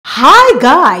Hi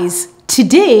guys,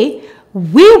 today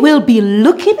we will be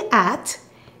looking at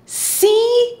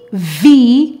CVCe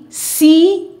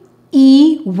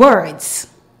words.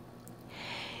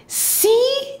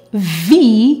 CVCe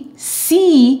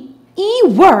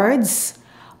words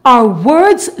are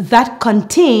words that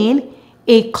contain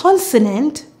a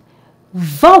consonant,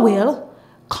 vowel,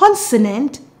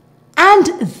 consonant, and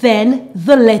then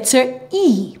the letter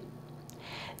E.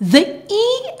 The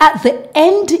E at the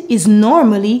end is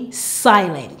normally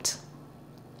silent.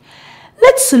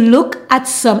 Let's look at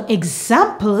some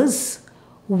examples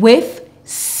with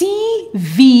CVCe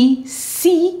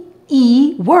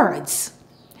words.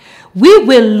 We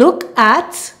will look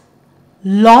at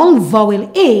long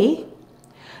vowel A,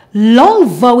 long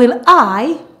vowel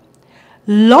I,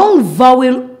 long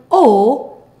vowel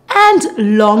O, and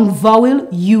long vowel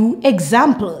U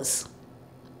examples.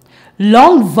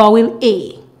 Long vowel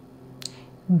A.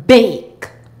 Bake,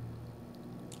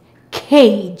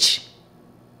 cage,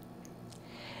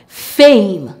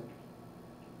 fame,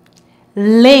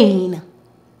 lane,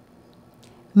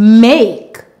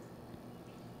 make,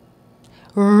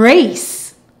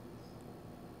 race,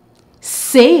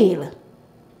 sail,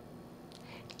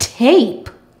 tape.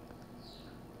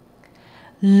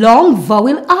 Long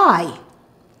vowel I.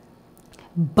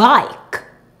 Bike,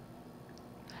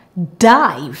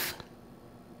 dive,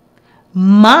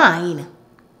 mine,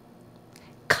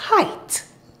 kite,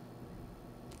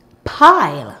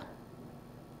 pile,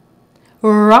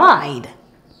 ride,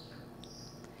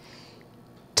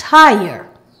 tire,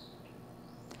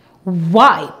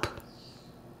 wipe.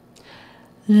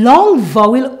 Long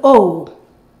vowel O.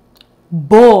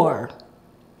 Bore,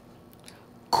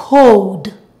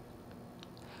 code,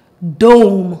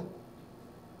 dome,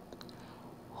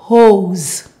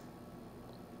 hose,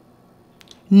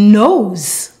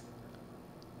 nose,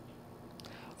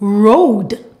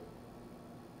 road,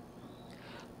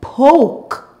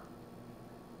 poke,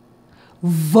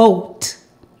 vote.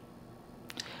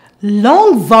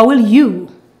 Long vowel U.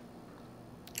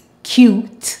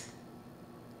 Cute,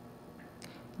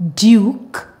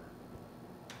 duke,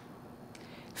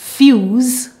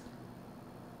 fuse,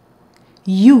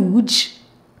 huge,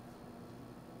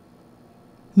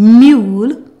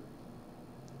 mule,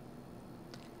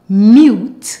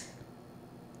 mute,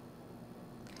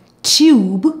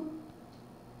 tube,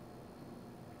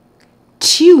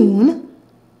 tune.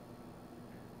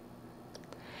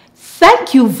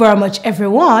 Thank you very much,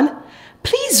 everyone.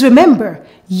 Please remember,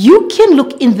 you can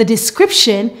look in the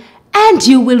description and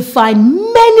you will find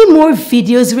many more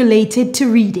videos related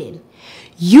to reading.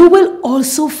 You will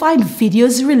also find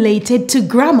videos related to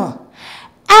grammar.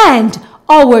 And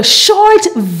our short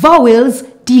vowels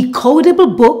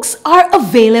decodable books are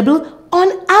available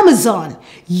on Amazon.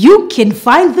 You can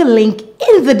find the link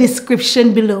in the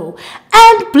description below.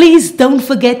 And please don't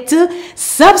forget to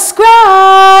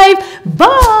subscribe.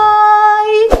 Bye.